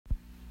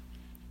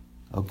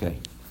Okay.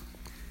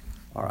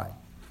 All right.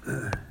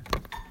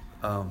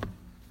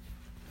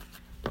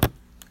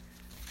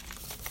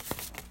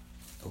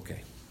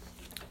 Okay.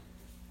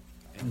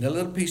 And the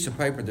little piece of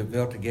paper that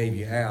Vilta gave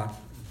you out,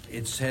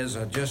 it says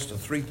just a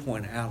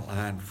 3-point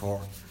outline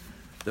for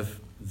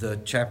the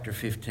chapter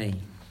 15.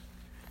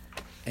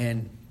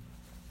 And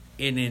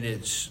in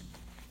its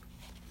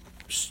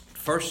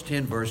first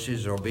 10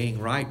 verses are being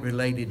right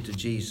related to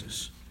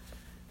Jesus.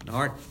 And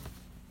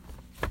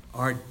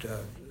Art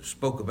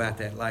spoke about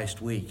that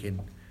last week, and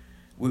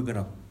we're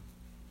gonna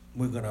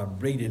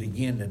read it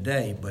again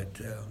today. But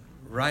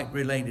right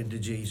related to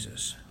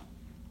Jesus.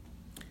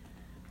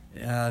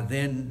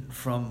 Then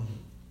from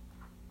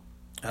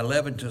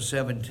 11 to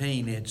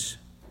 17, it's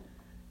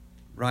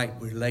right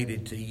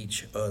related to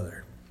each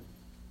other.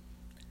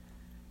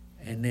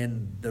 And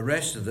then the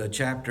rest of the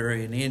chapter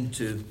and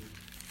into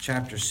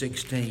chapter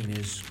 16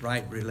 is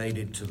right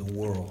related to the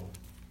world.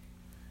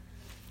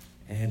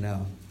 And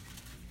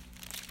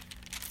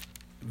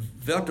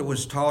Vilta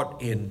was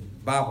taught in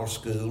Bible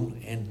school,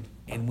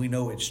 and we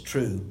know it's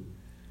true,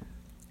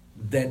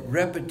 that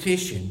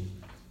repetition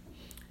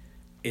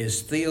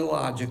is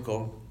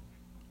theological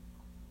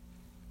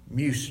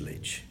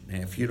mucilage.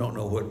 Now, if you don't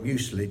know what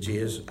mucilage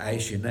is,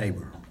 ask your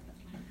neighbor.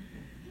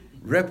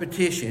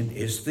 Repetition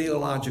is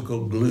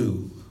theological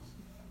glue.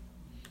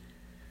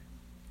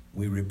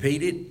 We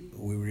repeat it,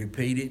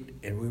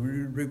 and we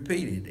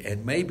repeat it,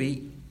 and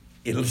maybe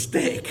it'll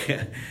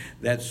stick.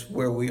 That's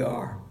where we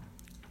are.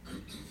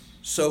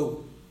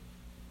 So,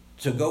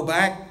 to go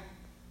back,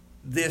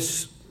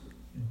 this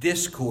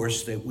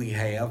discourse that we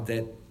have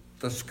that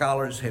the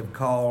scholars have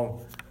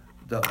called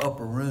the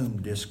upper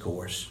room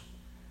discourse,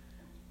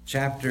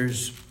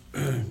 chapters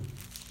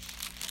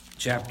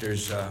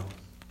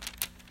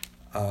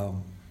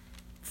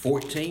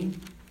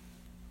 14,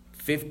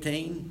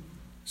 15,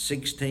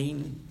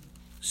 16,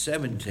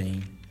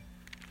 17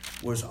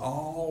 was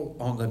all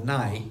on the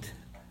night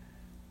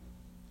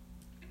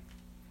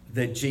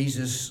that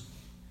Jesus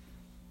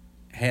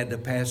had the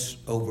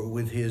Passover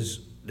with his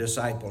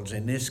disciples.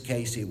 In this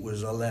case, it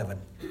was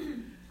 11.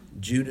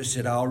 Judas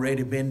had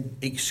already been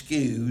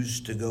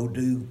excused to go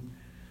do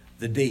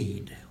the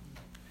deed.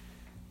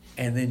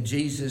 And then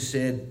Jesus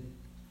said,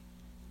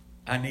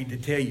 I need to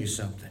tell you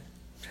something.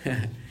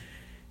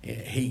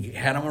 He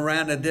had them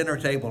around the dinner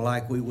table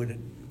like we would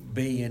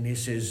be, and he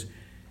says,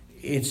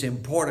 it's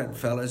important,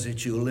 fellas,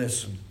 that you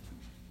listen.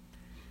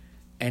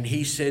 And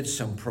he said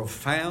some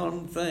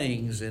profound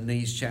things in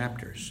these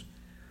chapters.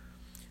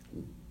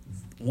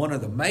 One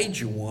of the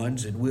major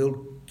ones, and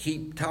we'll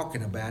keep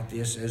talking about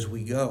this as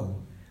we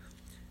go,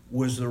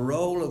 was the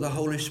role of the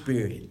Holy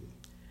Spirit.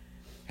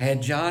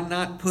 Had John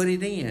not put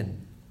it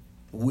in,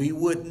 we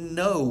wouldn't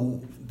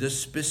know the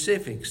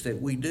specifics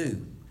that we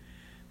do.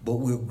 But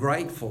we're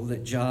grateful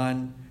that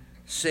John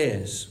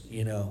says,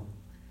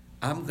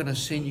 I'm going to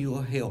send you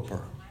a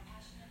helper.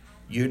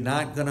 You're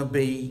not going to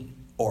be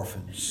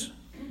orphans.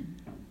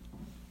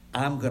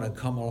 I'm going to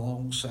come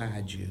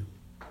alongside you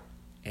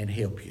and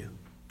help you.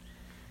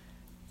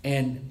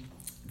 And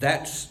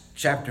that's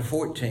chapter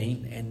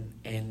 14,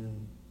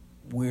 and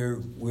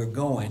we're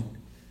going.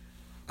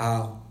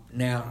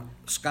 Now,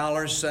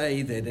 scholars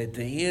say that at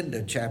the end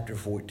of chapter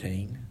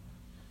 14,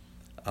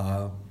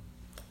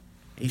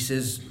 he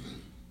says,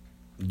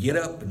 get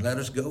up and let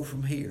us go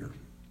from here.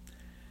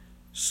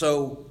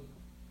 So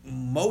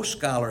most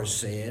scholars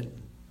said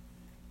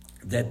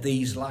that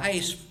these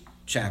last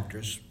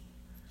chapters,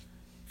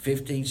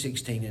 15,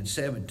 16, and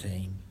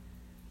 17,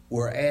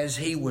 were as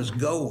he was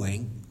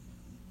going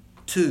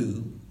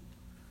to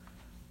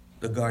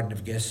the Garden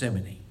of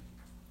Gethsemane.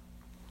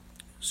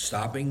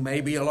 Stopping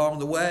maybe along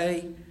the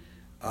way,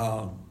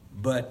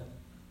 but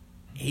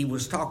he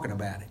was talking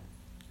about it.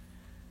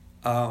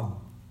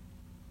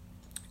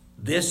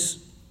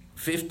 This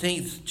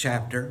 15th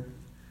chapter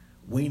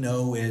we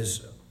know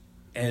as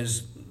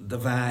the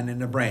vine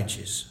and the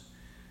branches.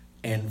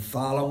 And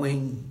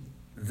following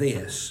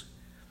this,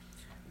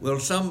 well,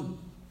 some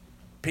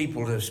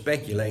people have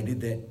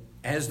speculated that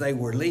as they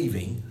were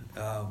leaving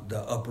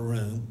the upper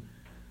room,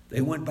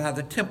 they went by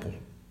the temple,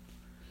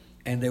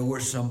 and there were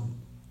some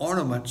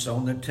ornaments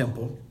on the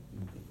temple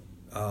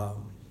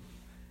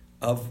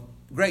of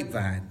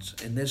grapevines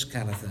and this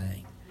kind of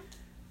thing.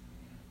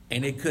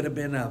 And it could have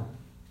been a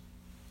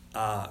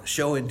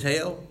show and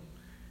tell,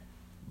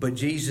 but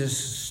Jesus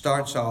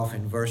starts off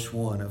in verse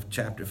 1 of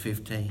chapter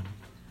 15.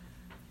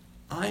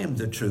 I am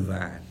the true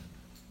vine.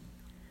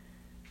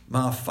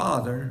 My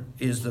Father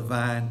is the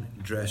vine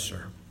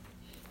dresser.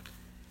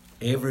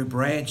 Every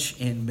branch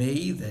in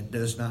me that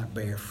does not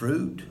bear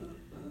fruit,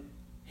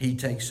 he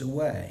takes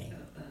away.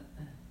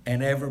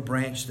 And every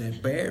branch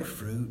that bears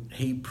fruit,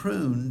 he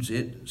prunes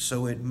it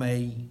so it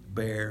may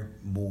bear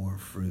more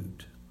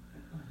fruit.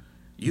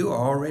 You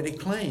are already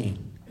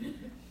clean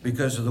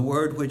because of the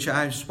word which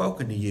I have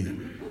spoken to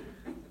you.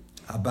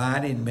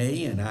 Abide in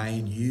me and I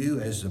in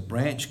you, as the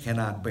branch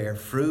cannot bear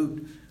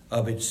fruit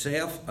of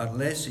itself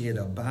unless it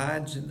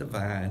abides in the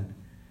vine,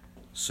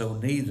 so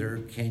neither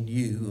can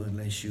you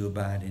unless you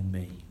abide in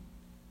me.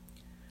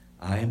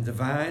 I am the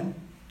vine,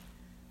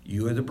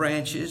 you are the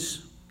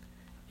branches.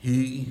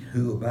 He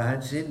who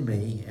abides in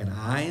me, and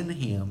I in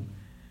him,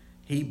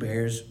 he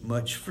bears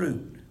much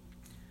fruit.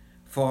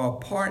 For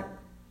apart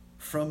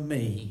from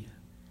me,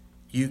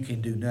 you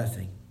can do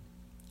nothing.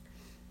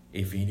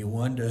 If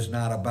anyone does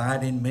not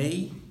abide in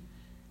me,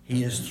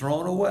 he is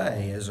thrown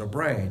away as a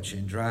branch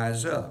and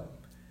dries up.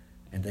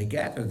 And they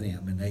gather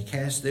them, and they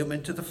cast them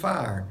into the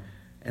fire,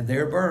 and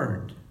they're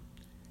burned.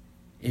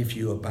 If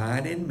you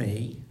abide in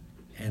me,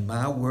 and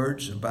my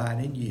words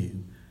abide in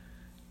you,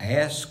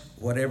 ask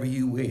whatever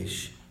you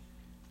wish,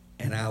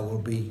 and I will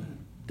be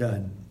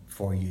done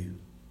for you.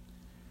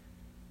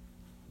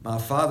 My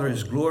Father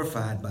is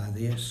glorified by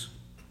this,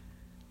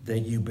 that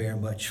you bear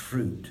much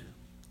fruit,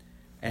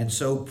 and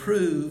so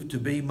prove to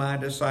be my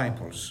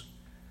disciples.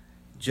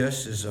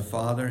 Just as the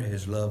Father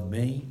has loved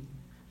me,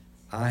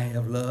 I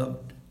have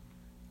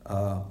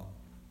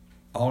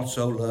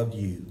also loved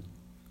you.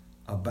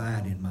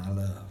 Abide in my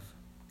love.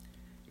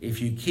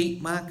 If you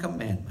keep my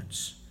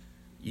commandments,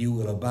 you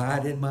will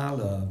abide in my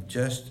love,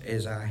 just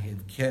as I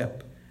have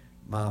kept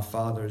my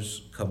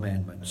Father's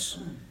commandments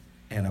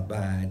and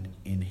abide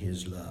in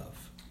his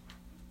love.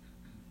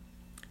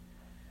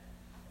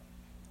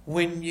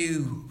 When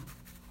you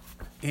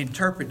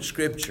interpret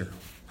Scripture,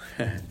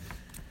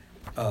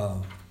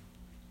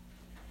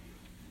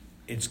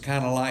 it's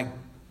kind of like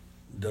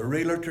the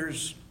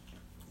realtors,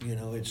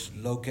 it's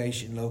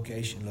location,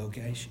 location,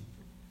 location.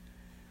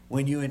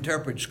 When you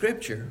interpret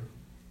Scripture,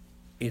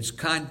 it's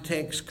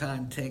context,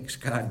 context,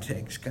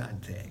 context,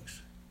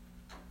 context.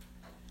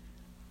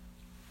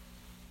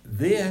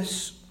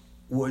 This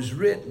was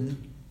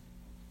written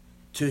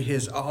to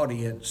his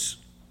audience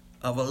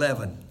of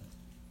 11.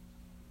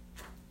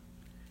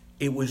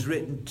 It was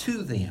written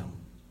to them,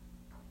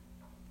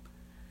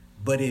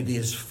 but it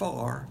is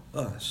for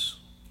us.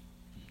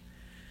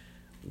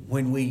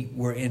 When we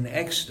were in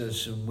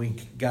Exodus and we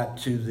got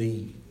to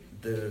the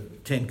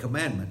Ten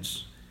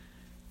Commandments,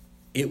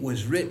 it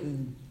was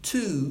written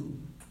to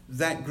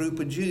that group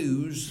of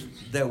Jews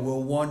that were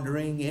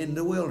wandering in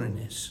the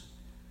wilderness.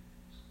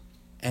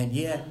 And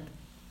yet,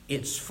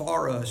 it's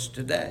for us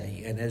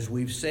today. And as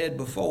we've said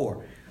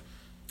before,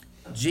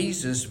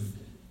 Jesus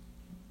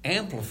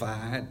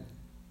amplified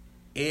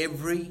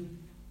every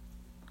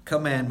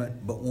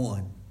commandment but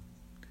one.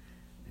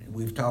 And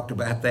we've talked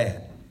about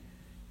that.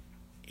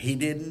 He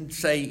didn't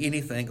say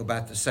anything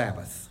about the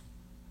Sabbath,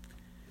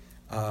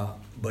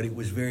 but it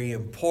was very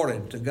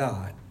important to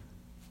God.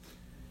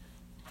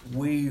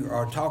 We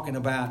are talking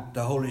about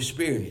the Holy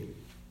Spirit,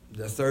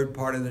 the third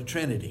part of the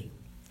Trinity.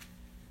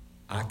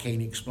 I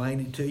can't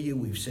explain it to you.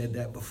 We've said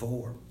that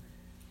before.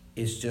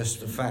 It's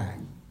just a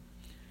fact.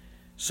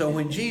 So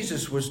when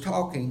Jesus was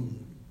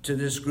talking to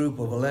this group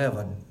of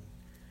 11,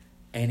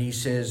 and he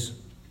says,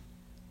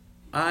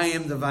 I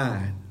am the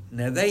vine.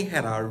 Now, they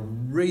had a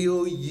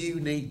real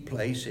unique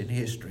place in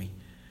history.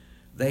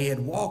 They had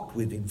walked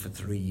with him for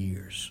 3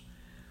 years.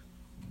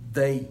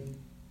 They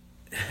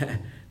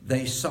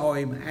saw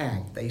him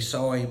act. They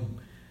saw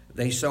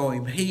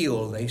him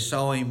heal. They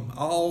saw him,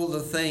 all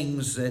the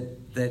things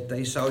that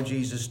they saw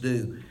Jesus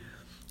do.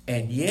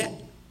 And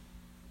yet,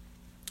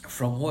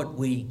 from what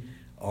we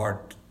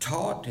are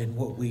taught and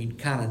what we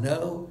kind of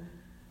know,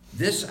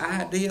 this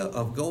idea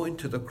of going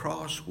to the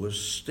cross was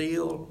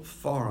still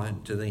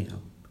foreign to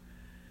them.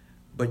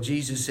 But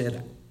Jesus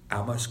said,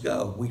 I must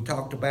go. We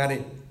talked about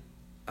it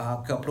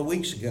a couple of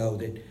weeks ago,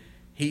 that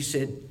he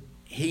said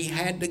he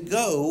had to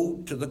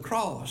go to the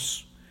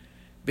cross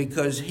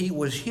because he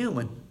was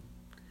human.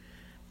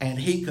 And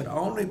he could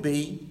only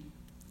be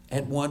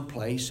at one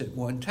place at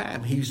one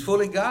time. He was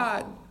fully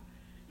God,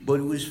 but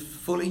he was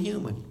fully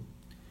human.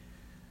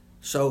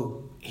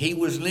 So he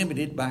was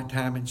limited by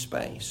time and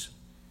space.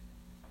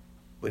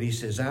 But he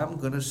says, I'm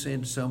going to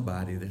send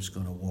somebody that's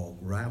going to walk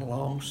right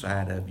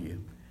alongside of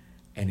you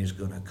and is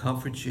going to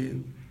comfort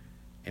you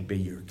and be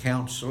your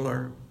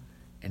counselor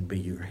and be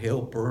your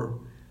helper,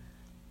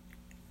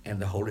 and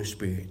the Holy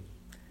Spirit.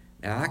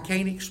 Now, I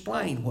can't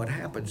explain what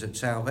happens at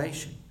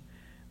salvation,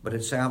 but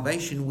at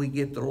salvation we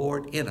get the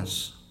Lord in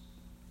us.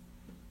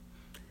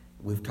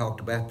 We've talked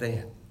about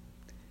that.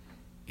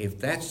 If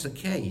that's the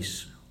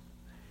case,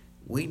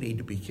 we need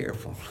to be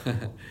careful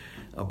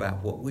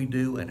about what we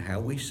do and how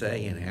we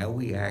say and how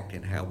we act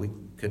and how we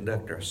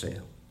conduct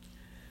ourselves.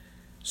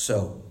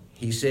 So,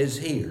 he says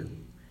here,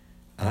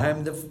 I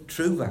am the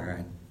true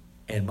vine,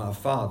 and my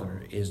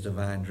Father is the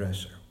vine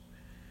dresser.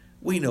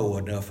 We know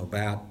enough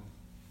about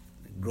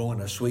growing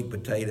a sweet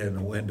potato in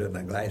a window and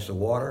a glass of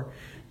water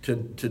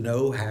to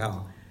know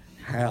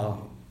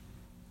how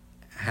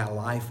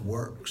life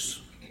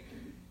works.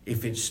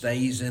 If it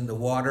stays in the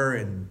water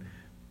and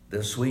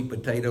the sweet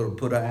potato will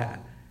put out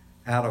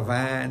a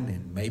vine,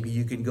 and maybe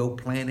you can go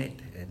plant it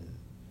and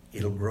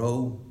it'll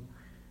grow,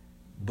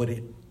 but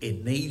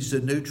it needs the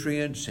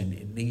nutrients and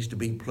it needs to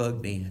be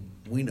plugged in.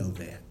 We know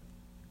that.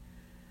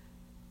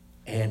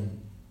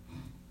 And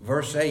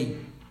verse 8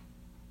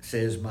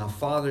 says, my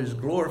Father is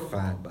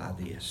glorified by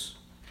this,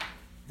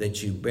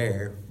 that you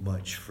bear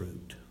much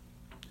fruit.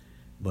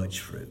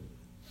 Much fruit.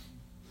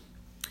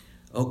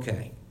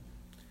 Okay,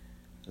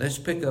 let's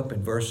pick up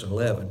in verse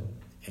 11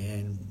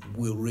 and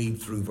we'll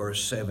read through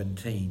verse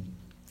 17.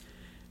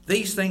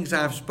 These things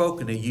I've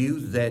spoken to you,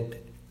 that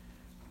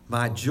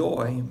my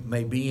joy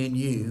may be in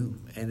you,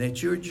 and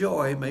that your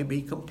joy may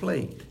be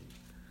complete.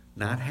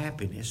 Not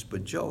happiness,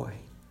 but joy.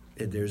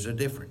 There's a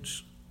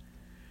difference.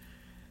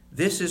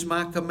 This is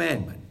my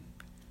commandment,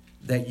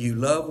 that you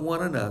love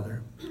one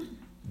another,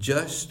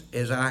 just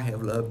as I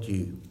have loved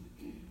you.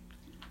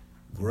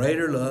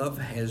 Greater love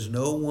has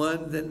no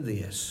one than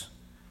this,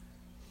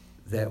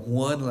 that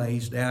one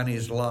lays down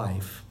his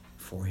life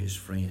for his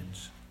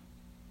friends.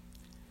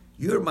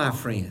 You're my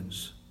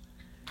friends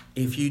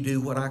if you do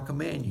what I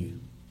command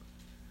you.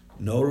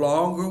 No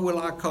longer will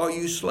I call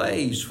you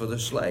slaves, for the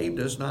slave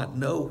does not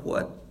know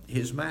what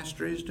his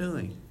master is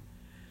doing.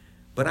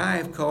 But I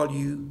have called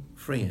you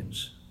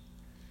friends.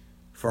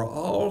 For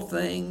all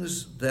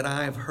things that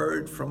I have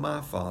heard from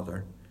my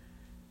Father,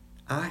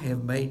 I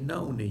have made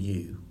known to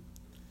you.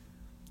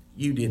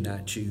 You did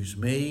not choose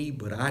me,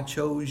 but I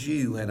chose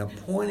you and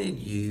appointed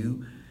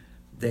you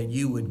that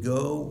you would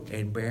go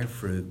and bear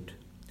fruit,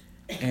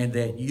 and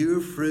that your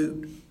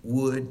fruit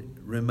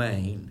would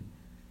remain,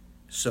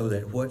 so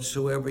that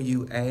whatsoever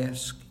you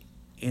ask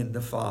in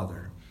the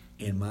Father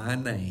in my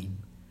name,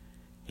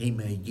 he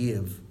may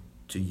give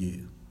to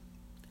you.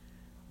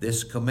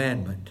 This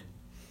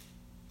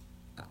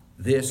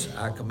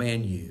I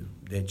command you,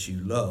 that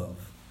you love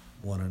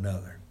one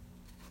another.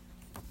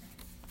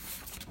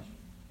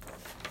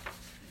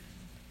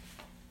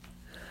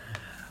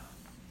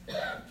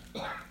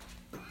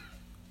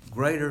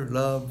 Greater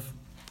love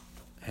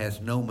has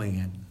no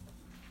man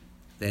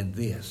than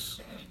this,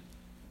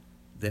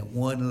 that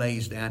one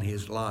lays down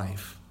his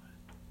life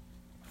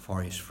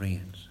for his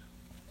friends.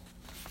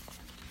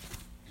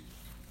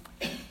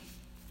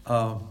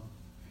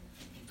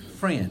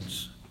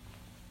 Friends.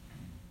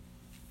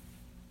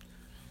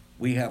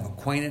 We have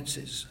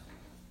acquaintances.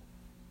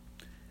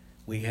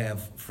 We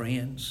have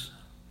friends.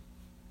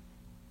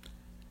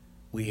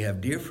 We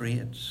have dear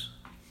friends.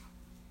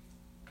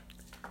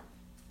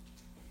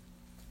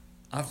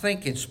 I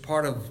think it's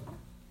part of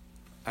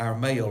our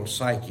male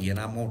psyche, and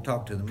I'm going to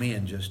talk to the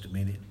men just a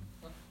minute.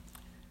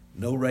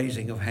 No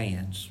raising of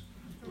hands.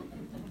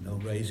 No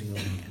raising of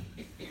hands.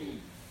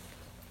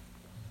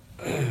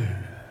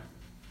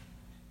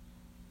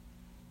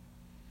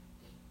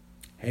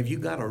 Have you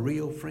got a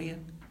real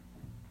friend?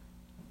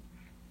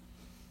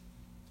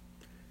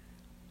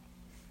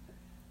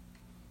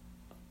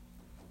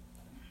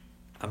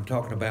 I'm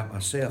talking about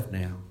myself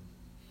now.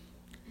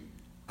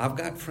 I've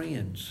got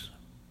friends.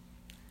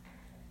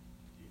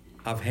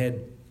 I've had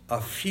a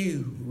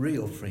few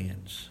real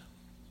friends.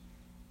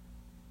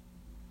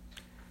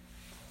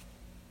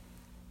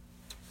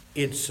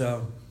 It's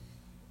a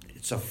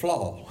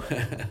flaw.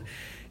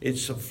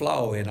 It's a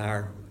flaw in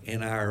our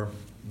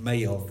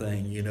male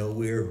thing. You know,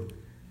 we're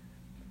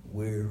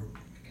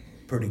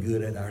pretty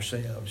good at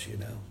ourselves. You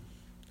know,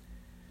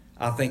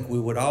 I think we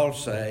would all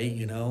say,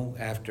 you know,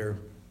 after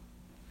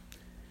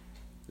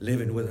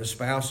living with a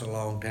spouse a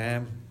long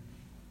time,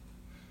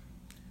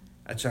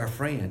 that's our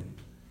friend.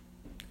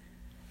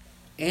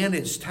 And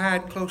it's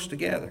tied close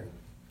together.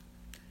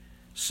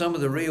 Some of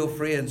the real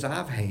friends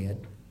I've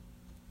had,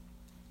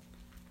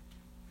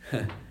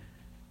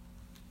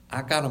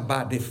 I got them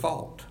by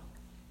default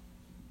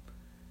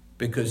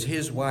because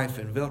his wife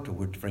and Vilta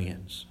were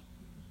friends.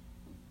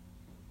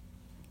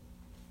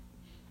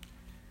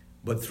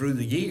 But through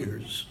the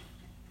years,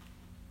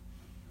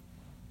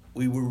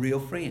 we were real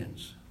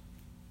friends,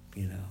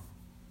 you know.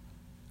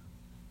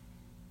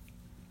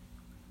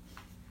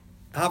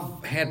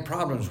 I've had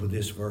problems with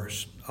this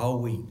verse all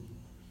week.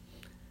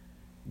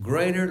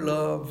 Greater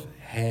love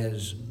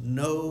has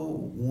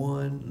no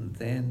one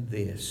than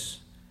this,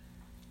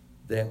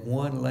 that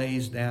one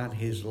lays down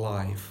his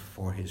life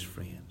for his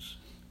friends.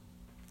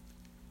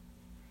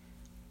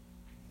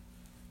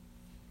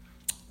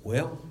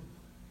 Well,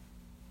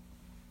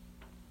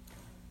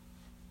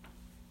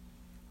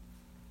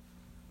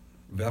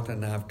 Velton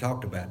and I have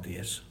talked about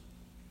this.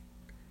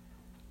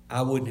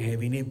 I wouldn't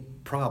have any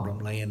problem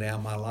laying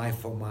down my life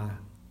for my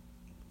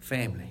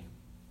family.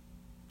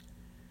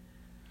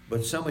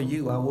 But some of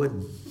you, I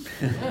wouldn't.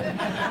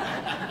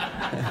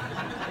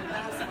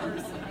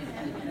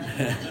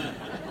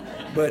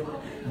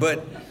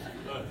 But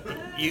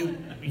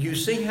you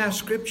see how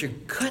Scripture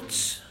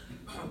cuts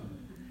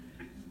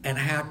and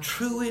how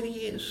true it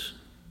is.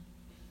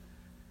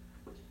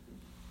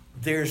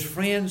 There's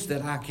friends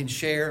that I can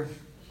share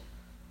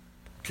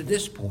to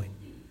this point.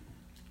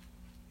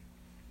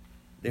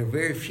 There are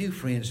very few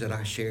friends that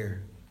I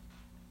share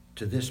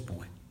to this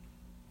point,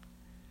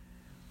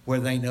 where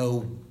they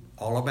know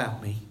all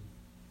about me,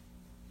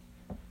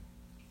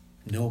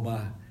 know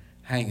my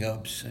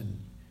hang-ups, and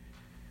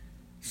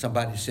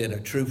somebody said a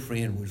true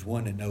friend was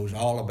one that knows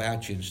all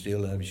about you and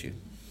still loves you.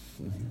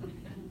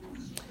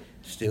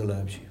 Still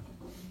loves you.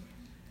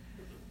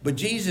 But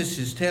Jesus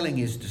is telling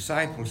his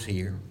disciples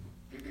here,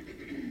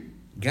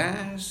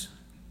 guys,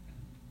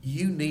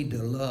 you need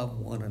to love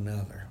one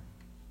another.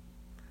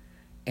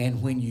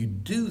 And when you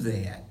do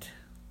that,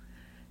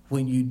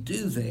 when you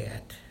do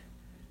that,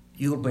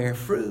 you'll bear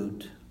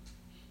fruit.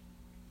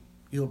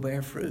 You'll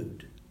bear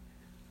fruit.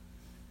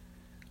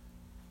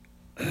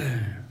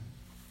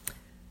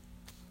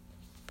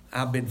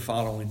 I've been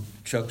following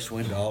Chuck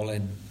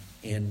Swindoll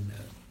in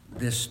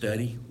this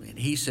study, and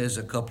he says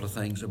a couple of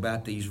things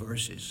about these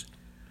verses.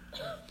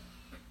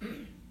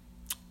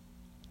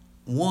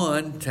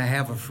 One, to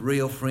have a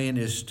real friend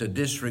is to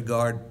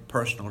disregard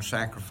personal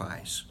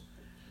sacrifice.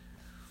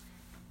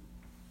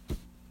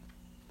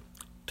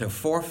 To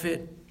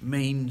forfeit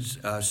means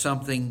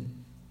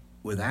something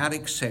without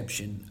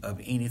exception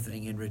of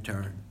anything in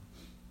return.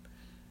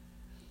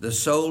 The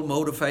sole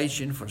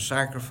motivation for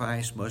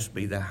sacrifice must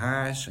be the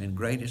highest and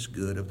greatest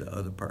good of the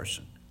other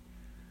person.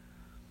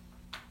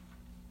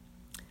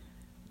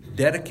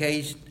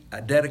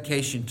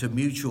 Dedication to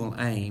mutual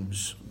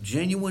aims.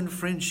 Genuine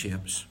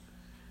friendships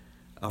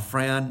are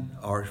founded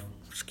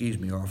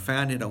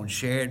on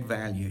shared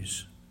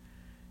values.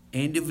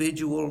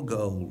 Individual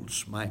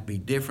goals might be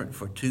different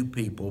for two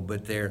people,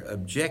 but their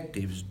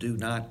objectives do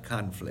not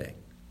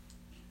conflict.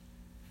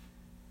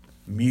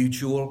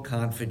 Mutual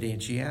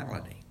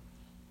confidentiality.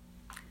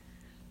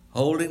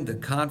 Holding the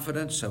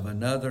confidence of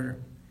another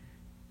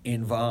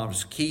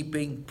involves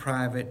keeping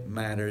private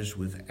matters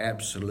with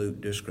absolute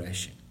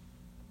discretion.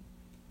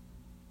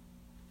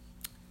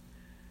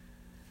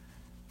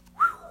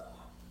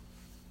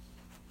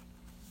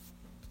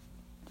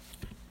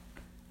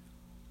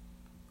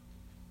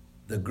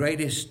 The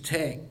greatest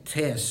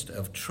test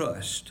of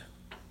trust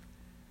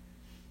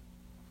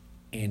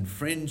in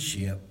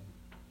friendship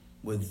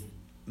with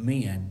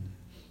men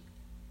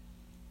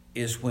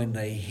is when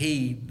I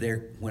heed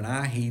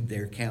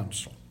their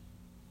counsel.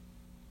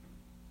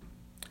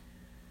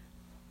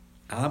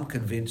 I'm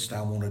convinced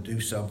I want to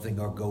do something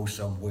or go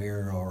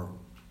somewhere,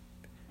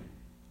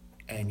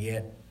 and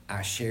yet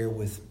I share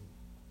with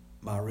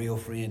my real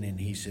friend, and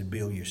he said,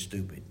 "Bill, you're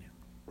stupid."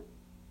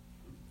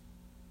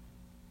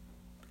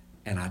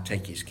 And I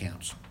take his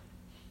counsel.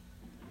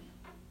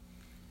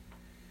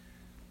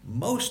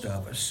 Most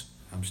of us,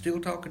 I'm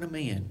still talking to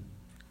men,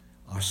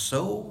 are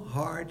so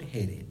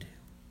hard-headed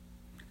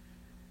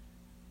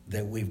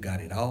that we've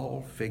got it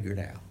all figured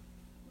out.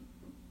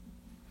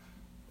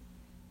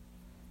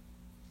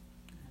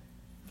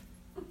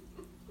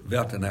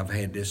 Velton and I've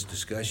had this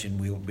discussion.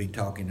 We'll be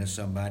talking to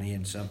somebody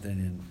and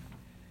something,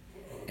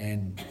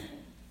 and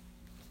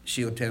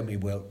she'll tell me,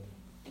 "Well,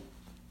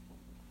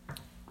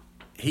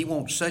 he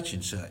wants such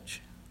and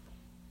such."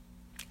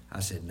 I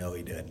said, "No,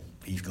 he doesn't.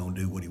 He's going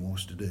to do what he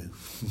wants to do."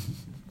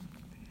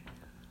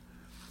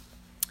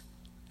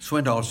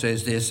 Swindoll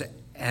says this,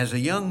 "As a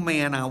young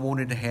man, I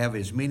wanted to have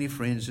as many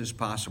friends as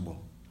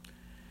possible.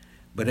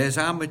 But as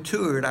I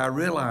matured, I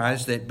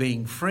realized that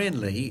being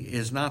friendly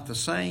is not the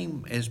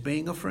same as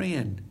being a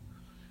friend.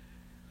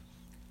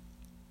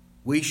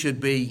 We should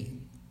be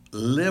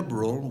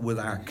liberal with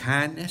our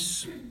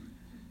kindness.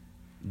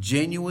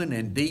 Genuine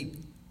and deep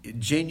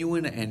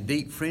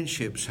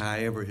friendships,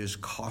 however, is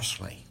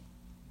costly."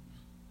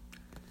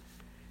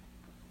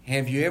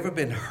 Have you ever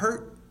been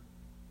hurt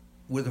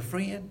with a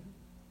friend?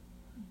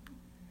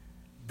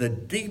 The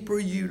deeper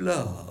you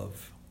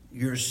love,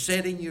 you're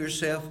setting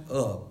yourself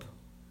up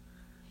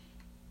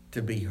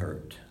to be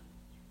hurt.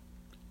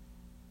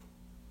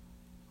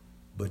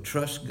 But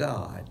trust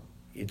God,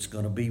 it's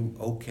going to be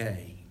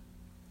okay,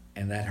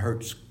 and that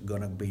hurt's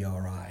going to be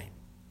all right.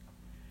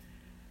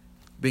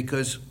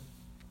 Because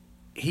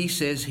he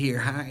says here,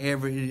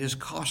 however, it is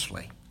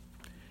costly.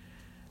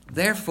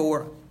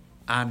 Therefore,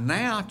 I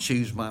now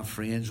choose my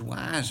friends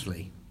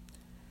wisely,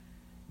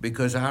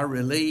 because I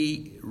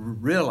really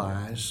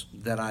realize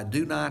that I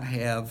do not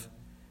have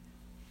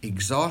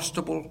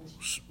exhaustible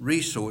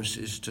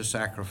resources to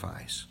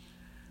sacrifice.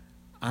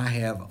 I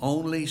have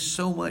only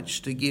so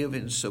much to give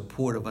in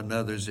support of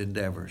another's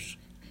endeavors.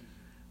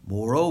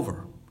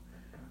 Moreover,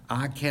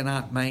 I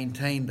cannot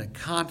maintain the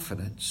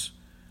confidence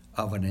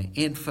of an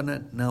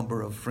infinite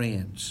number of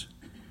friends.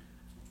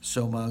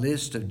 So my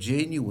list of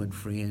genuine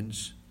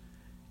friends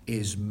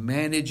is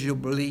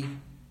manageably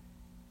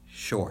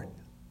short,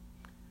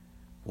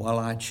 while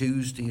I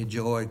choose to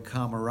enjoy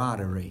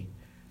camaraderie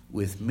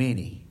with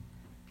many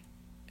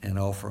and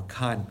offer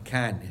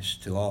kindness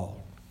to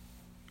all.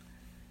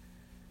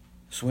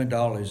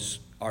 Swindoll is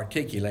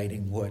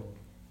articulating what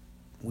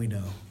we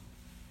know.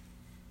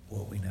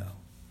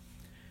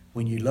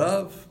 When you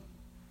love,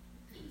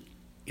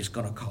 it's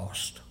going to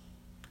cost.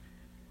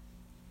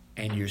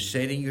 And you're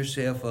setting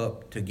yourself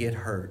up to get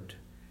hurt,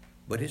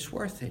 but it's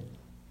worth it.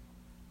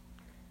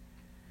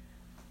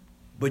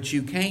 But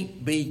you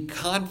can't be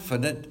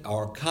confident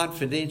or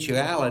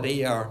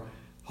confidentiality or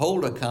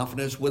hold a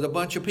confidence with a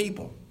bunch of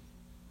people,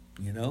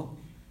 you know.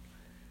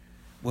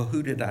 Well,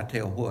 who did I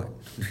tell what?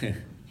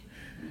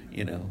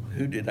 You know,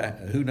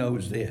 who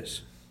knows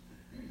this?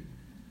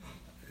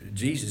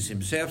 Jesus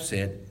himself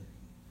said,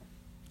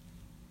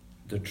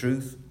 "The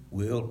truth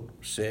will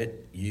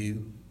set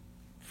you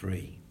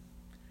free."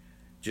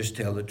 Just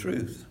tell the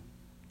truth.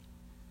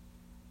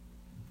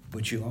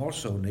 But you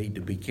also need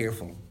to be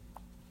careful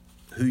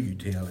who you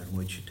tell and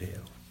what you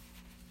tell.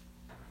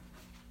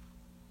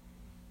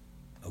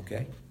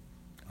 Okay?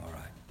 All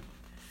right.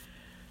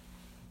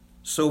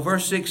 So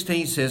verse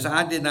 16 says,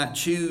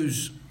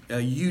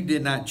 you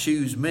did not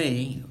choose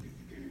me,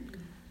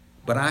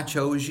 but I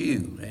chose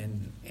you.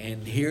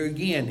 And here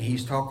again,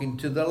 he's talking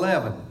to the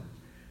 11.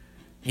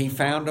 He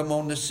found them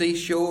on the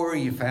seashore.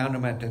 He found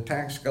them at the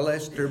tax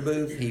collector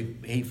booth.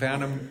 He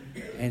found them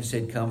and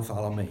said, come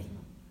follow me.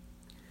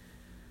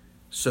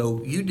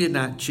 So you did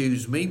not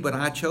choose me, but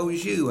I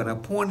chose you and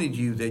appointed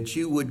you that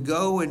you would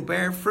go and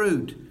bear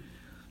fruit,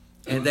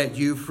 and that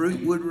your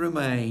fruit would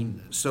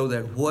remain, so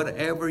that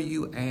whatever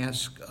you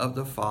ask of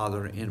the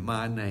Father in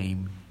my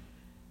name,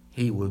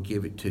 he will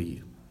give it to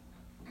you.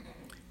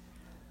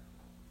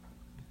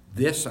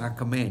 This I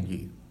command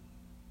you,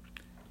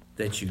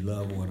 that you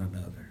love one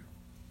another.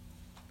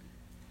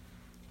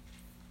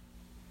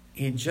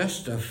 In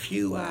just a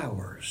few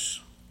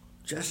hours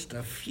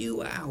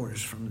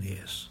from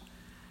this,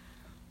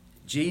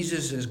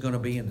 Jesus is going to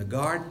be in the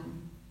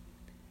garden,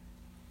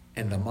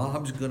 and the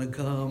mob's going to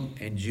come,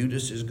 and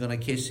Judas is going to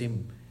kiss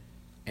him,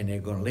 and they're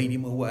going to lead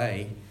him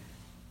away,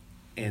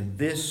 and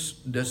this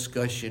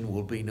discussion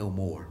will be no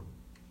more.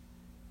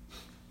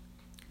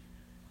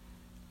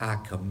 I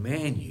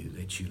command you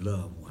that you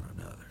love one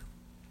another.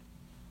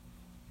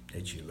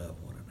 That you love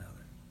one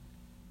another.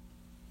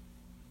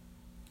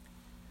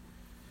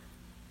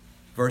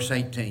 Verse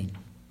 18.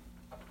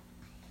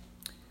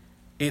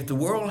 If the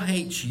world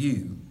hates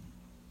you,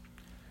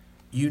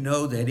 you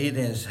know that it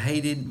has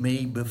hated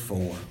me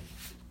before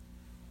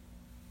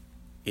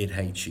it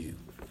hates you.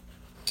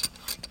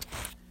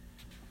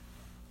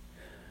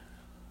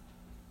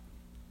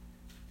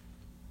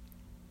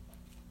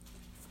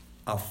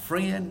 A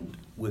friend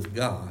with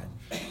God,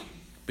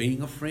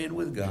 being a friend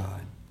with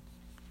God,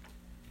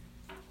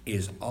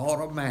 is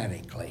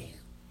automatically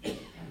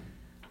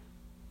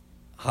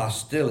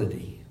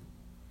hostility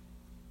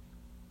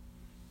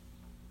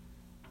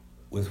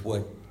with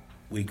what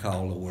we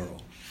call the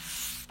world.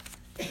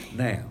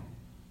 Now,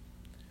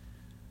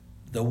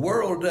 the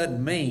world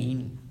doesn't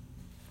mean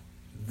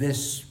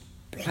this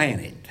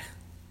planet.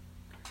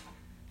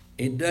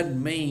 It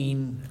doesn't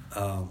mean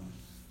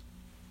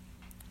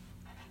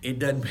it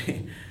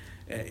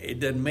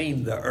doesn't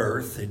mean the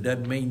earth. It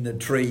doesn't mean the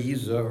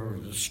trees or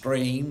the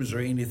streams or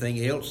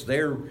anything else.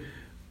 They're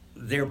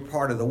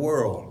part of the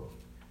world.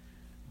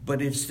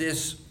 But it's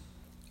this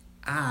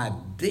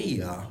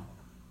idea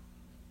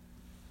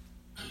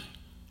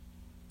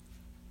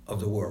of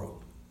the world.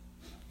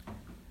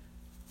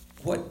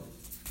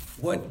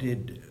 What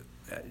did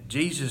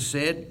Jesus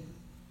said?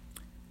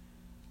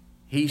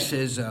 He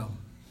says,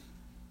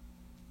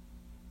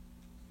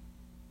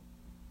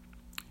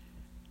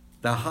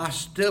 the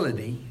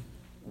hostility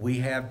we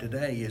have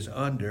today is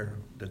under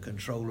the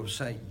control of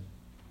Satan.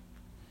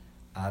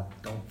 I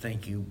don't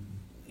think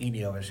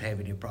any of us have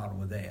any problem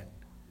with that,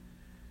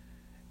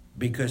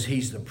 because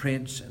he's the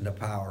prince and the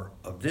power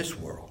of this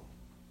world.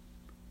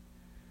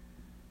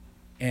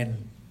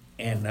 And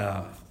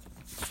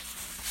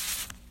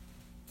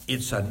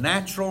it's a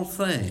natural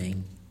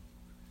thing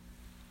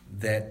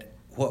that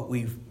what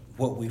we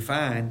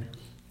find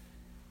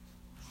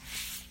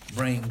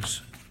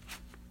brings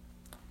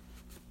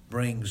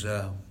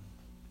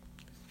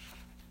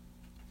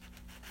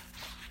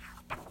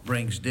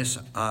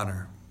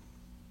dishonor.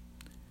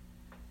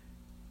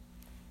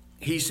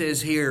 He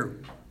says here,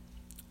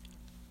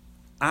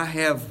 I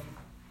have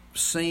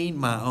seen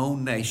my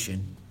own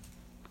nation,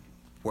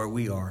 where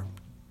we are,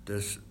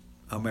 this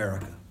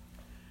America,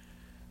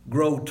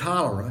 grow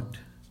tolerant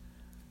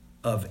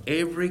of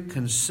every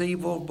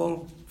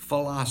conceivable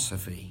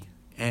philosophy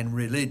and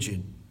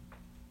religion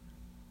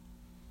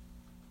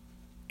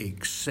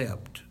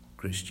except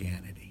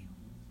Christianity.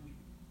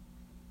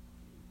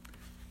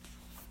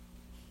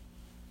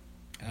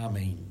 I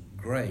mean,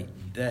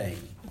 great day.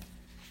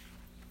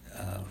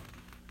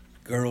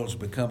 Girls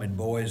becoming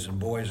boys and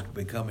boys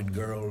becoming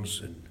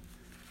girls,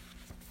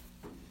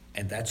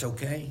 and that's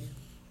okay.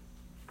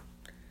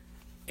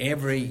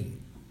 Everything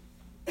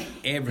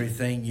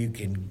you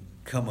can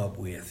come up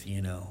with,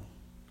 you know.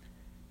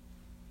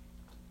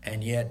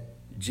 And yet,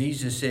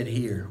 Jesus said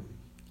here,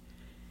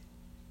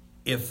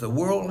 if the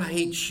world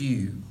hates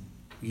you,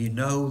 you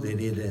know that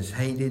it has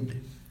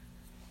hated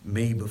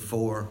me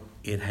before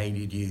it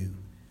hated you.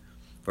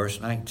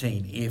 Verse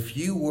 19, if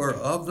you were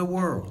of the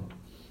world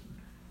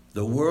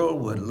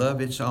would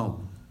love its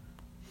own.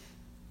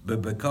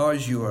 But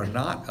because you are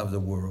not of the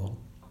world,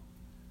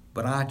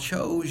 but I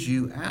chose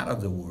you out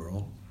of the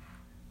world,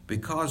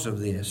 because of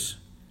this,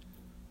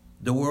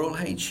 the world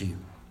hates you.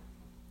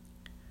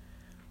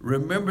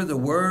 Remember the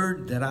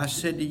word that I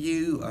said to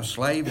you, a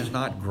slave is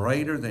not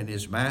greater than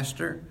his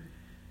master.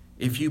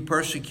 If you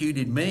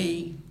persecuted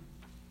me,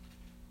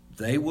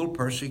 they will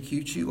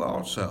persecute you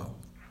also.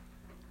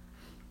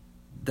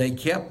 They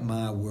kept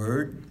my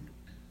word,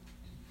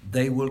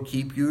 they will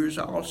keep yours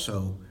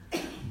also.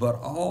 But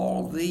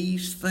all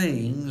these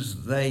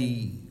things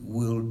they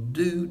will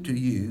do to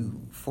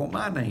you for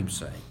my name's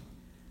sake,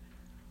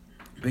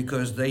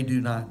 because they do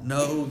not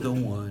know the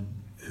one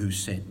who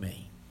sent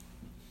me.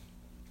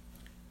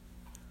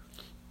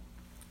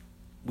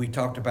 we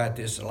talked about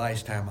this the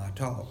last time I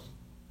taught.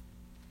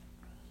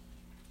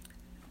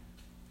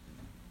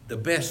 The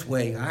best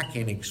way I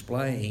can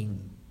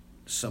explain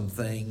some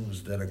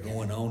things that are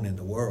going on in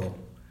the world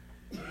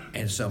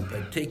and some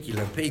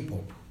particular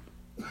people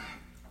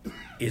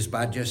is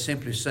by just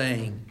simply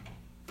saying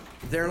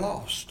they're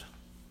lost.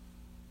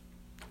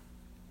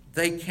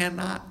 They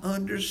cannot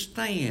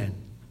understand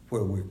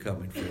where we're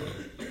coming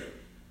from.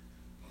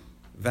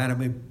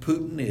 Vladimir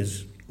Putin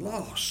is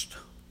lost.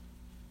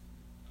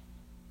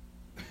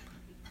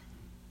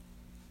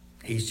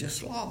 He's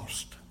just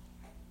lost.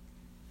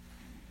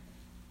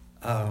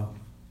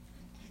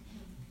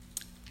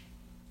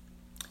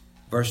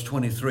 Verse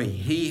 23,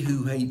 he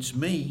who hates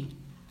me,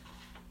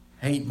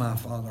 hate my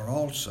Father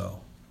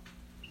also.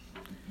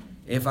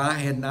 If I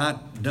had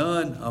not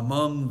done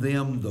among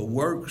them the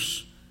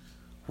works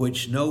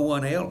which no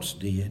one else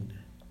did,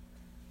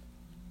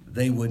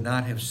 they would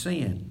not have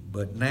sinned.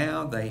 But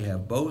now they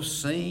have both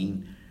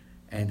seen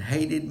and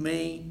hated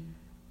me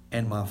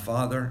and my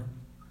Father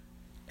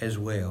as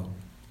well.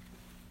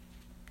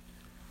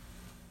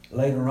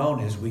 Later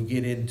on, as we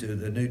get into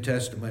the New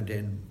Testament,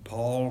 and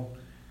Paul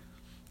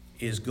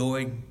is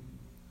going,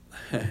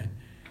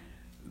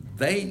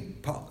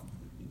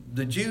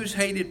 the Jews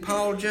hated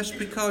Paul just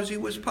because he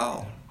was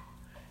Paul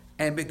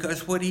and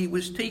because what he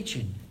was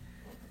teaching,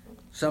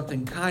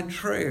 something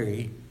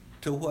contrary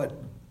to what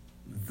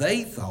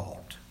they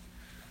thought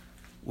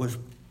was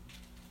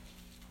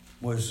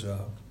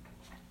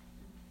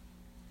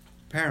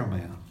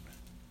paramount.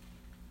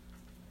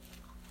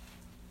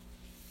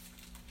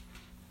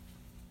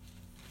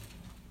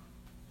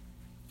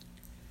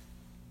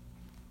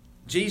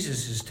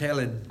 Jesus is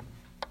telling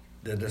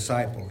the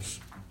disciples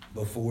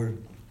before,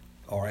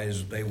 or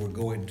as they were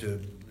going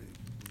to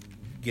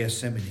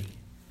Gethsemane,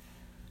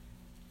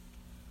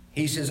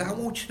 he says, I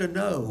want you to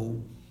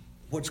know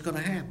what's going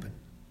to happen.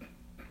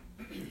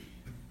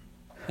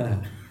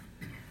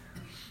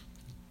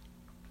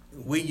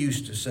 We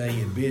used to say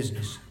in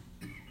business,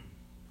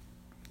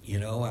 you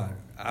know,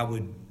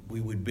 we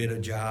would bid a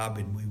job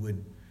and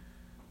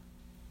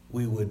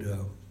we would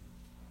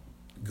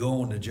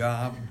go on the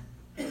job,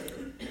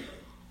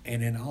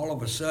 and then all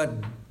of a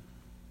sudden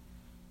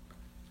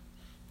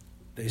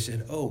they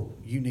said, oh,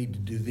 you need to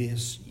do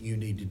this, you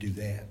need to do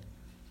that.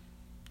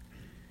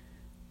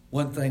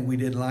 One thing we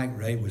didn't like,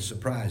 Ray, was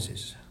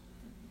surprises.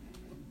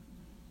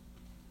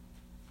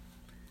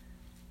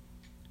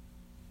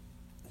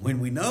 When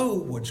we know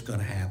what's going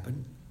to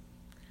happen,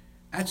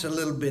 that's a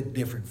little bit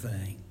different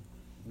thing.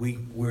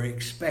 We're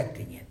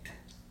expecting it.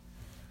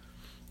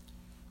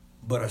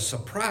 But a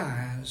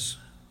surprise,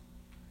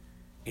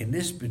 in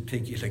this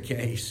particular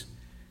case,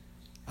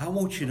 I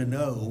want you to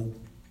know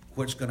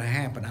what's going to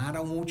happen. I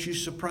don't want you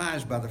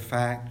surprised by the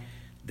fact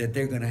that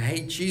they're going to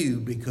hate you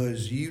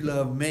because you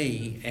love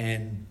me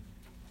and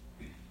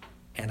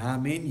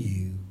I'm in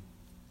you.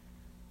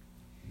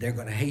 They're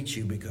going to hate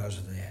you because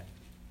of that.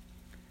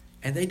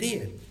 And they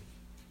did.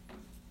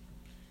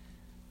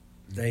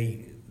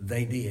 They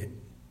did.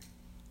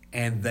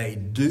 And they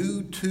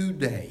do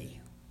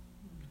today.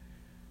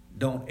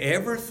 Don't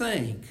ever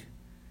think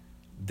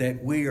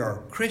that we are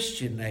a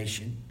Christian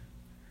nation.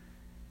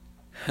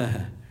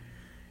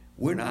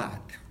 We're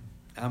not.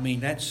 I mean,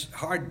 that's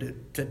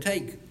hard to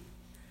take.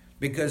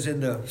 Because in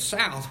the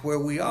South where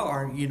we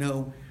are, you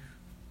know,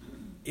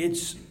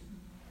 it's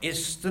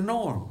the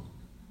norm.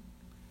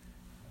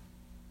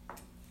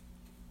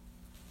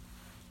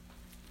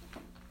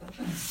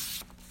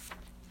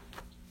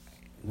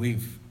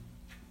 We've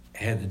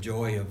had the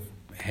joy of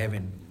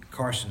having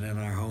Carson in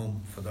our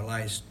home for the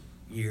last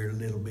year a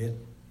little bit.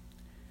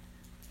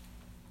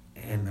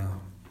 And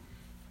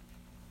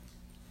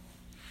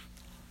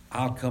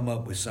I'll come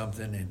up with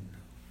something and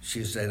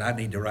she said, I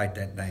need to write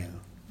that down.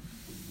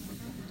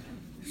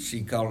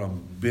 She called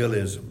them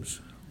Billisms.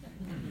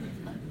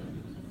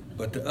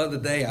 But the other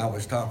day I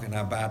was talking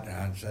about,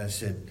 I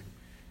said,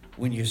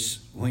 when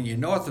you're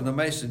north of the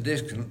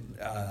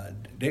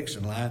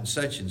Mason-Dixon line,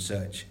 such and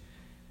such,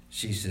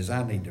 she says,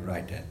 I need to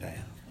write that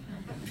down.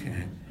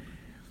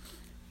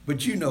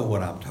 But you know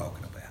what I'm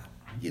talking about.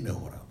 You know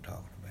what I'm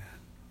talking about.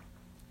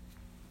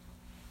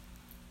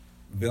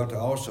 Belta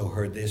also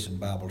heard this in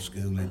Bible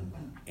school,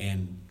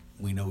 and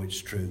we know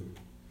it's true.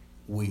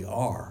 We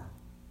are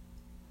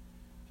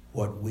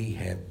what we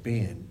have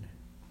been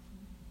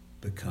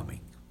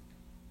becoming.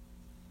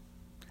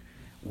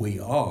 We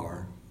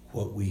are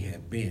what we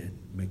have been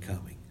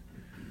becoming.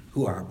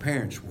 Who our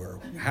parents were,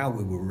 how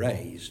we were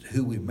raised,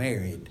 who we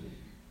married,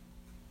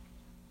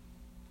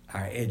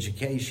 our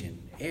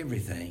education,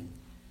 everything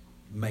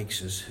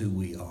makes us who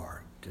we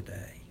are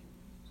today.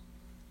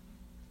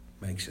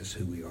 Makes us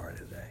who we are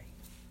today.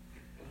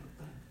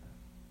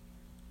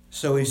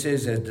 So he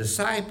says, as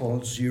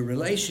disciples, your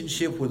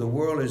relationship with the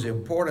world is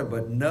important,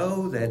 but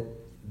know that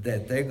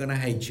they're going to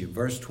hate you.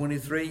 Verse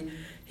 23,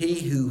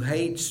 he who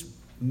hates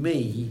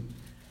me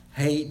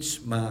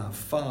hates my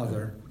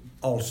Father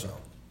also.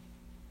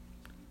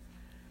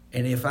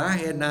 And if I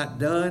had not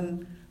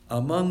done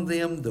among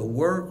them the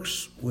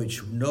works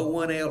which no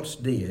one else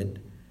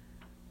did,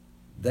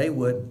 they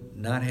would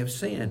not have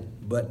sinned.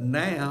 But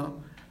now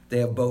they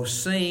have both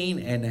seen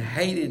and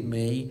hated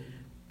me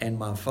and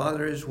my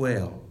Father as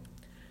well.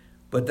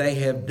 But they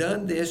have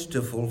done this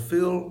to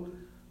fulfill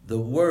the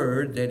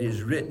word that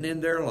is written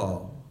in their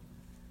law.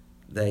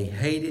 They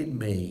hated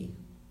me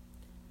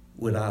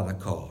without a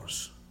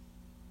cause.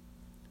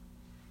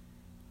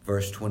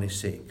 Verse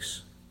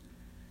 26.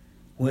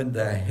 When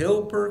the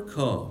Helper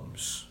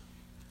comes,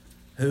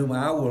 whom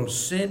I will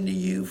send to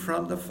you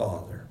from the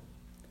Father,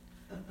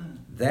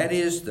 that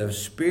is the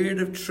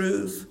Spirit of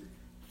truth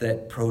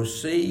that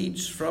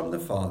proceeds from the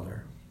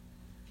Father,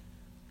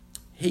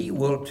 he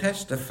will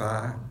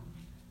testify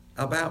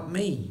about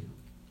me.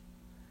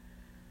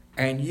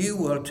 And you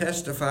will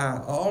testify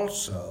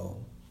also,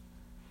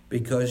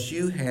 because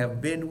you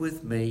have been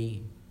with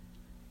me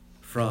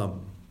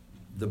from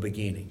the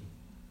beginning.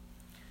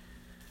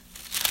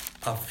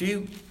 A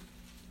few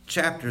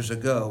chapters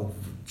ago,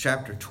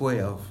 chapter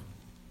 12,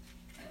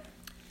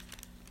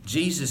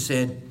 Jesus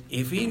said,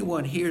 if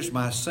anyone hears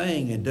my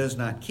saying and does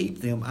not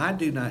keep them, I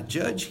do not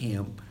judge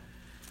him,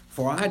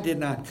 for I did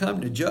not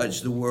come to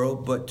judge the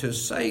world, but to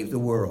save the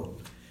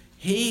world.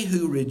 He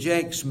who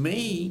rejects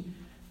me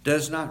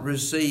does not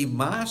receive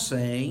my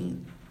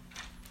saying,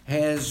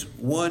 has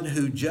one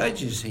who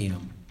judges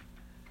him.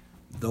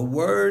 The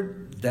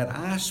word that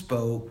I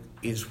spoke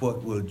is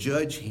what will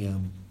judge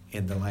him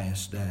in the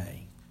last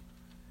day.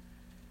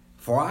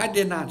 For I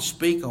did not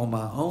speak on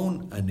my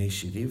own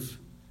initiative,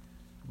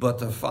 but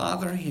the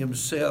Father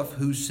himself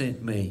who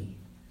sent me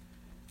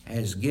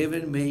has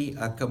given me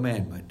a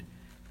commandment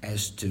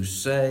as to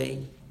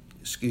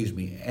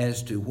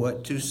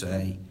what to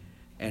say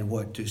and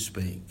what to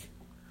speak.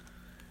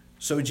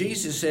 So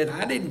Jesus said,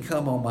 I didn't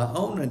come on my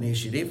own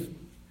initiative.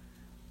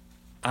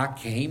 I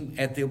came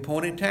at the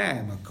appointed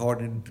time,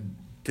 according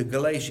to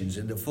Galatians.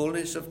 In the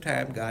fullness of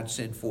time, God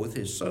sent forth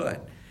his Son.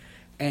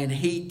 And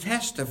he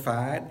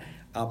testified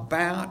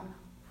about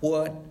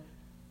what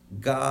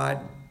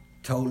God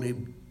told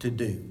him to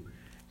do.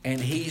 And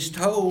he's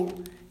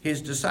told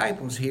his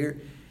disciples here,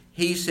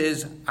 he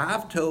says,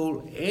 I've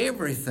told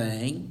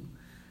everything,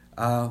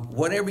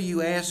 whatever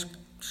you ask,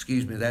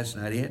 that's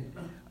not it.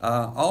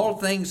 All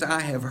things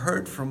I have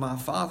heard from my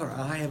Father,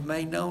 I have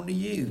made known to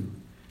you.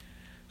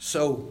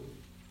 So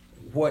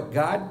what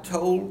God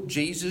told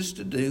Jesus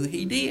to do,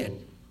 he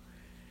did.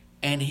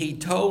 And he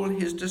told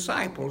his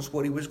disciples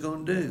what he was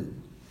going to do.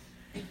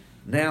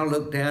 Now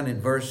look down in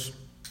verse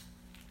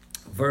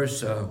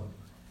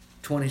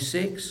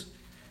 26.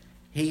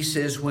 He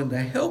says, when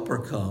the Helper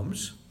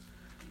comes,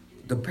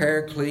 the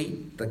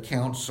Paraclete, the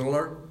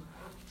Counselor,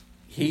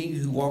 he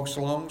who walks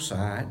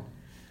alongside,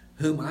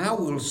 whom I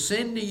will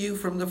send to you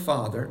from the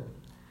Father,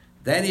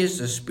 that is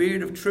the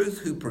Spirit of truth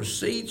who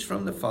proceeds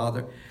from the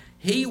Father,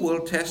 he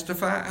will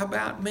testify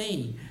about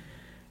me.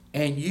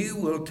 And you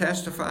will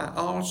testify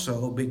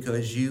also,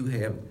 because you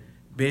have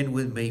been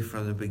with me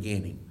from the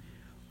beginning.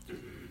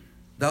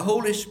 The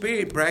Holy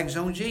Spirit brags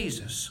on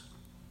Jesus.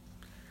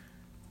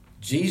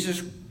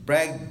 Jesus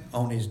bragged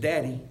on his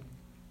daddy.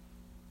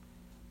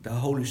 The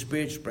Holy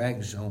Spirit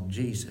brags on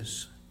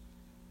Jesus.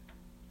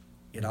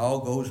 It all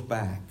goes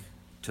back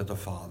to the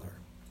Father.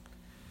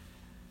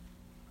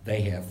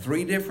 They have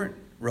three different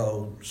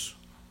roles,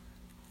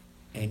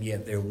 and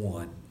yet they're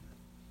one.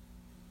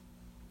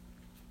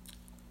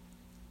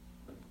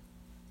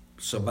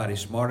 Somebody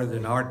smarter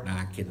than Art and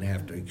I couldn't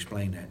have to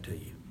explain that to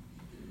you.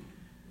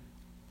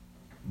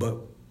 But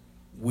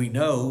we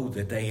know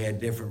that they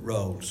had different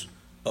roles.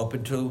 Up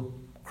until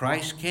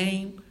Christ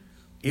came,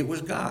 it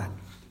was God.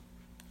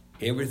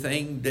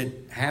 Everything that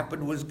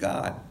happened was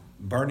God.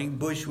 Burning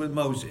bush with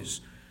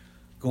Moses,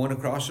 going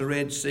across the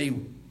Red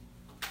Sea,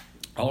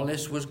 all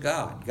this was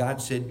God.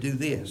 God said, do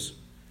this.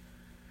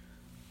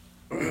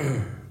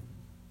 Velta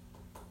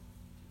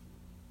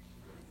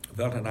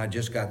and I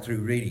just got through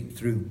reading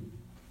through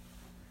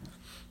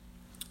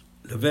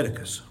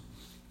Leviticus.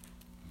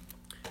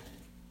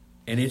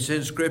 And it's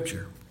in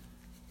Scripture.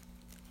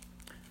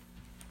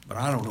 But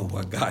I don't know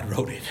what God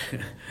wrote it.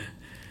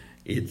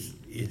 It's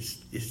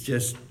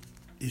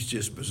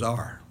just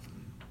bizarre.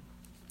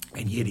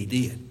 And yet he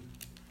did.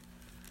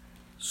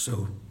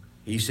 So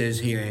he says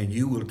here, and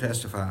you will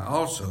testify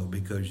also,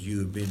 because you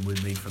have been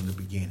with me from the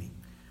beginning.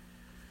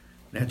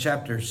 Now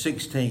chapter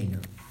 16,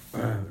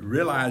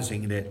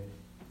 realizing that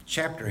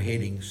chapter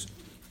headings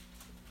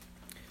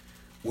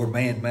were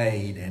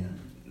man-made and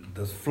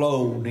the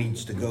flow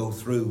needs to go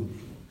through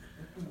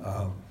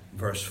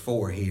verse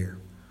 4 here.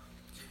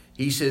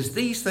 He says,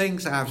 these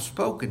things I've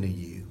spoken to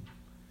you,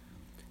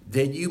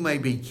 that you may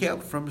be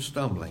kept from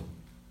stumbling.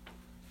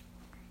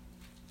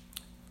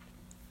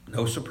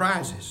 No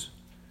surprises.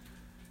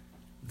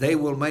 They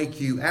will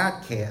make you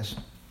outcast.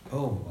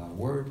 Oh, my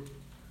word.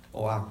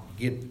 Oh, I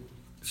get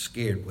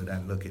scared when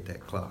I look at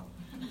that clock.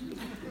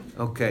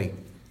 Okay.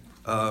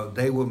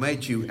 They will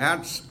make you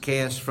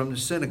outcast from the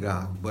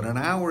synagogue, but an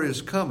hour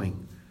is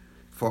coming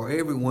for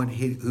everyone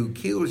who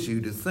kills you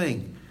to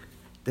think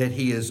that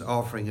he is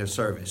offering a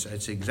service.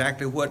 That's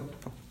exactly what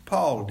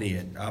Saul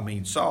did.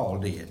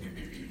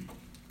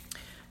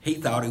 He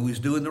thought he was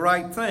doing the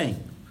right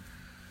thing.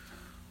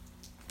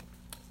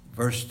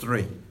 Verse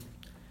 3.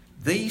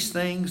 These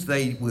things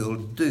they will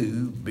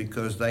do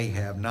because they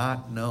have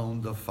not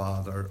known the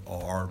Father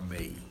or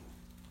me.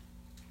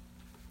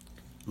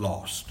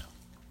 Lost.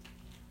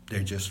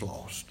 They're just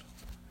lost.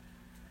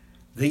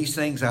 These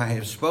things I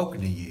have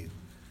spoken to you,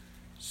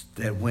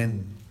 that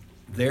when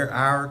their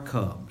hour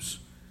comes,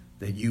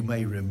 that you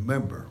may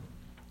remember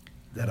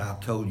that I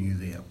told you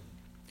them.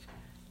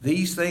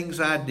 These things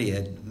I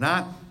did,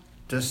 not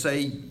to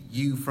say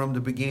you from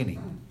the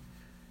beginning,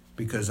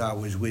 because I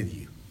was with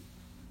you.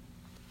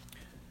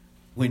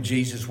 When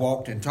Jesus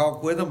walked and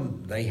talked with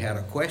them, they had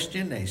a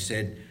question. They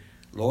said,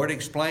 Lord,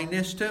 explain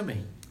this to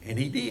me. And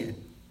he did.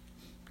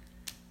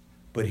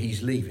 But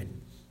he's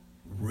leaving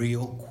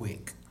real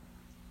quick.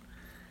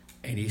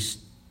 And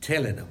he's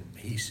telling them,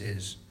 he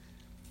says,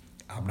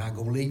 I'm not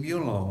going to leave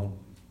you alone.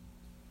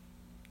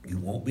 You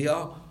won't be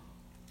an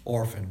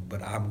orphan,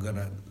 but I'm going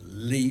to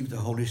leave the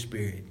Holy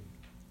Spirit.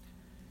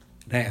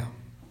 Now,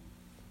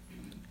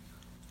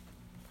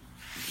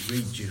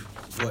 read you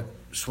what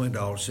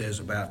Swindoll says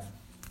about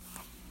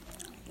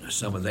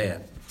some of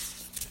that.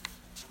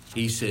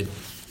 He said,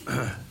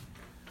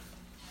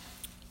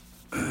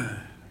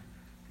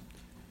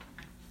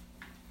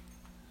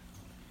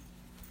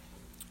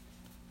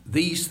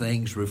 these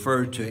things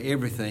refer to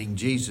everything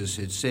Jesus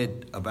had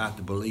said about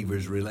the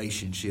believer's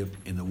relationship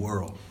in the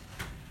world,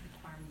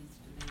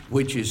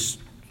 which is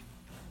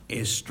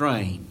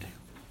strained.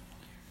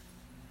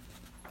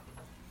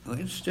 Well,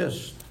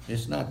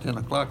 it's not 10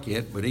 o'clock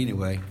yet, but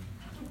anyway.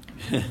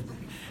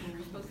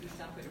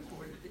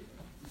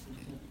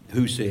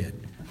 Who said?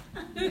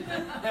 All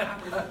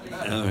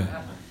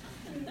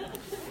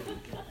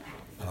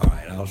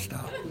right, I'll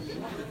stop.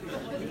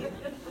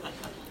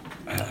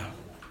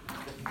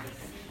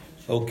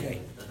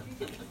 Okay,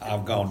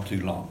 I've gone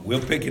too long.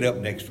 We'll pick it up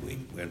next week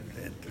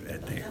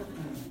at there.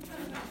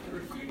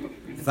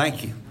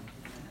 Thank you.